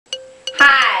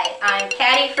I'm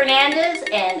Patty Fernandez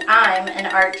and I'm an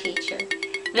art teacher.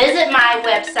 Visit my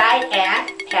website at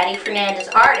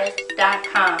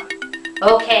pattyfernandezartist.com.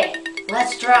 Okay,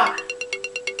 let's draw.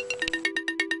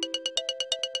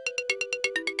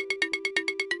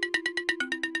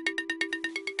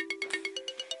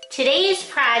 Today's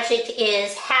project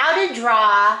is how to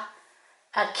draw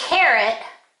a carrot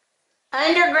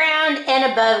underground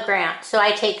and above ground. So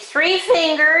I take 3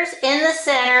 fingers in the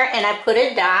center and I put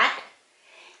a dot.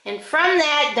 And from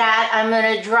that dot I'm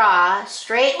going to draw a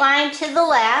straight line to the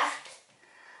left,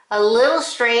 a little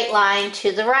straight line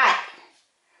to the right.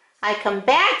 I come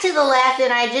back to the left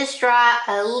and I just draw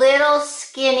a little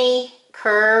skinny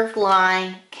curved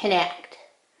line connect.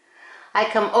 I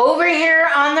come over here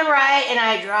on the right and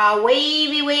I draw a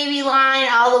wavy line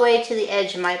all the way to the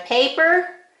edge of my paper.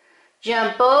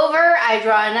 Jump over, I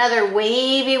draw another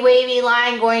wavy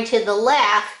line going to the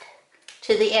left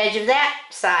to the edge of that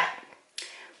side.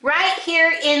 Right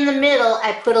here in the middle,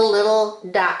 I put a little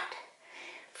dot.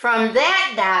 From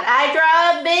that dot, I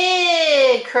draw a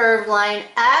big curved line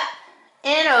up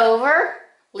and over,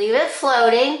 leave it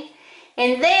floating,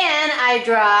 and then I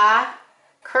draw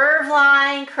curved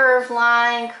line, curved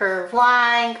line, curved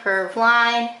line, curved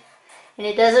line, and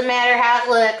it doesn't matter how it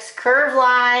looks, curved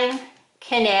line,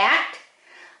 connect.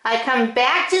 I come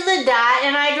back to the dot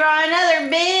and I draw another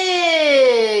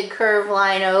big curved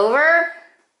line over.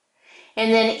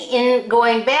 And then in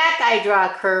going back, I draw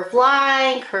curved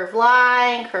line, curved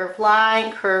line, curved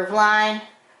line, curved line,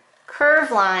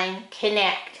 curved line,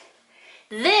 connect.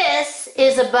 This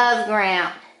is above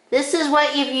ground. This is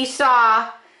what if you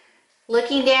saw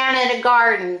looking down at a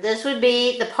garden, this would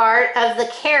be the part of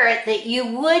the carrot that you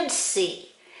would see.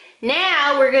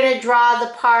 Now we're going to draw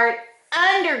the part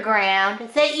underground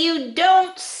that you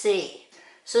don't see.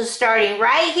 So starting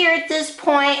right here at this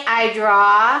point, I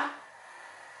draw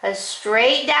a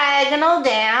straight diagonal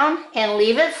down and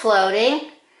leave it floating.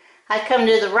 I come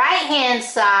to the right hand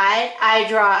side, I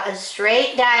draw a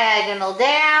straight diagonal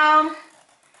down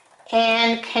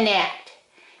and connect.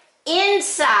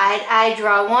 Inside I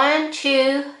draw 1,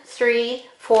 2, 3,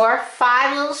 4,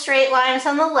 5 little straight lines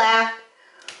on the left,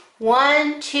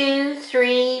 1, 2,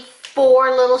 3,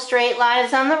 4 little straight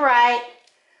lines on the right,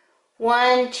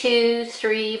 1, 2,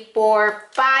 3, 4,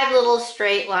 5 little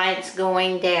straight lines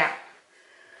going down.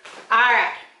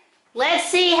 Alright, let's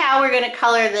see how we're going to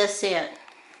color this in.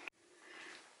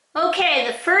 Okay,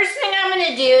 the first thing I'm going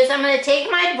to do is I'm going to take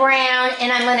my brown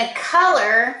and I'm going to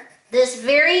color this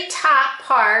very top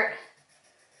part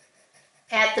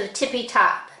at the tippy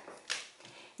top.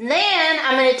 Then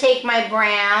I'm going to take my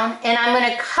brown and I'm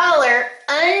going to color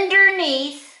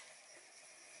underneath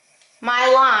my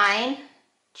line,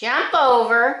 jump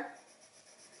over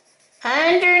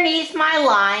underneath my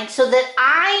line so that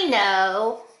I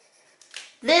know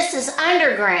this is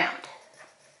underground.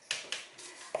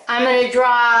 I'm going to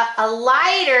draw a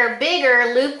lighter,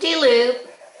 bigger loop-de-loop,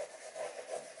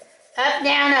 up,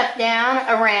 down,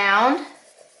 around,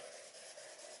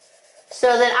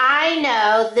 so that I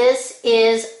know this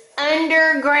is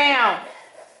underground.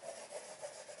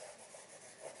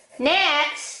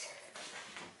 Next,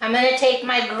 I'm going to take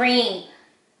my green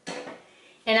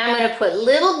and I'm going to put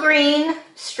little green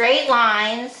straight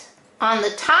lines on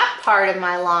the top part of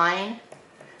my line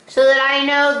so that I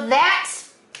know that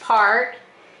part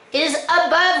is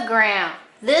above ground.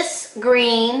 This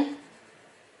green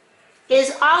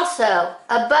is also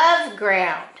above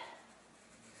ground.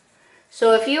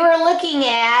 So if you were looking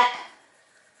at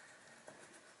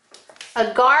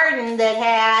a garden that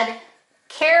had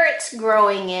carrots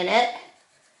growing in it,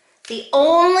 the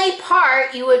only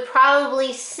part you would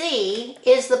probably see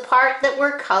is the part that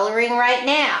we're coloring right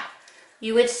now.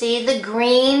 You would see the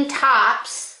green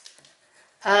tops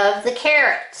of the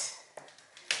carrots,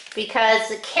 because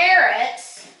the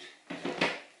carrots,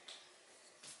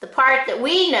 the part that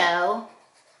we know,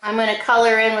 I'm going to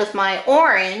color in with my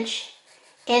orange,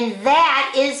 and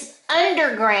that is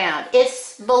underground.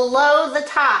 It's below the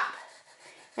top.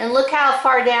 And look how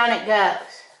far down it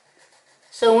goes.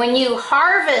 So when you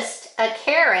harvest a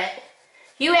carrot,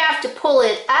 you have to pull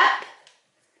it up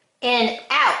and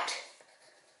out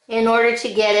in order to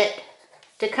get it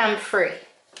to come free.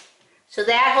 So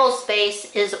that whole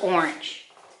space is orange.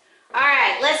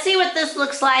 Alright, let's see what this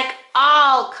looks like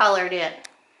all colored in.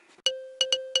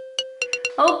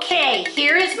 Okay,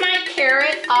 here is my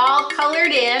carrot all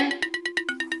colored in.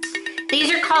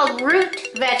 These are called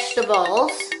root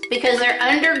vegetables because they're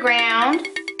underground.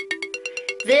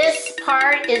 This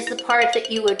part is the part that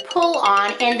you would pull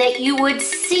on and that you would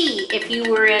see if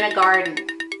you were in a garden.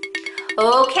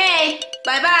 Okay,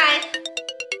 bye-bye.